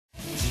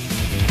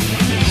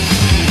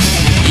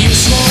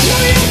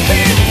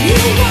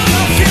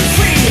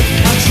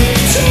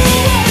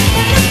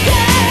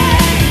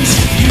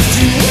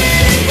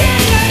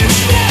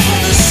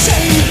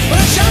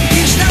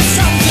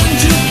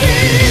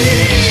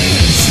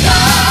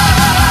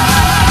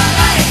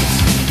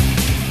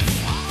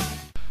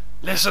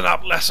Listen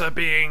up, lesser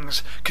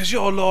beings, 'cause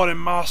your lord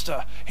and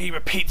master, he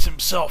repeats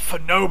himself for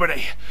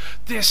nobody.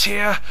 This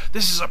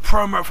is a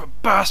promo for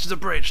Bastard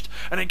Abridged,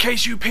 and in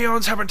case you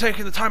peons haven't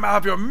taken the time out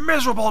of your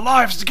miserable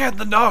lives to get in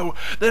the know,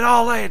 then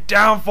I'll lay it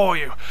down for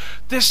you.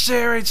 This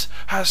series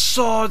has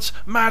swords,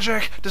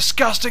 magic,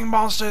 disgusting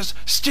monsters,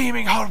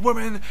 steaming hot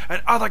women,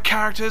 and other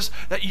characters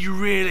that you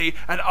really,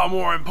 and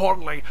more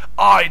importantly,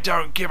 I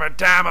don't give a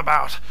damn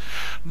about.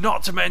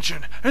 Not to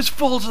mention, it's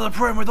full to the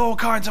brim with all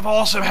kinds of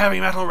awesome heavy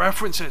metal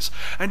references.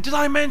 And did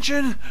I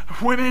mention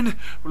women?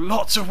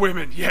 Lots of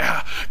women,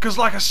 yeah, because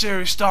like a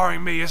series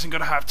starring me isn't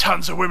going to have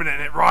tons of women in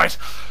it, right?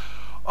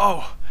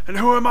 Oh, and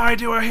who am I,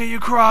 do I hear you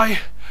cry?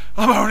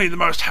 I'm only the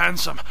most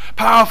handsome,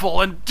 powerful,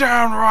 and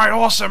downright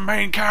awesome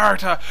main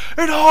character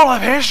in all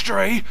of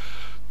history,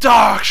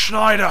 Dark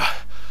Schneider.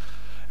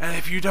 And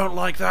if you don't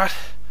like that,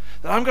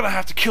 then I'm going to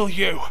have to kill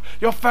you,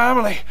 your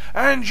family,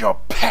 and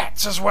your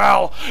pets as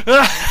well.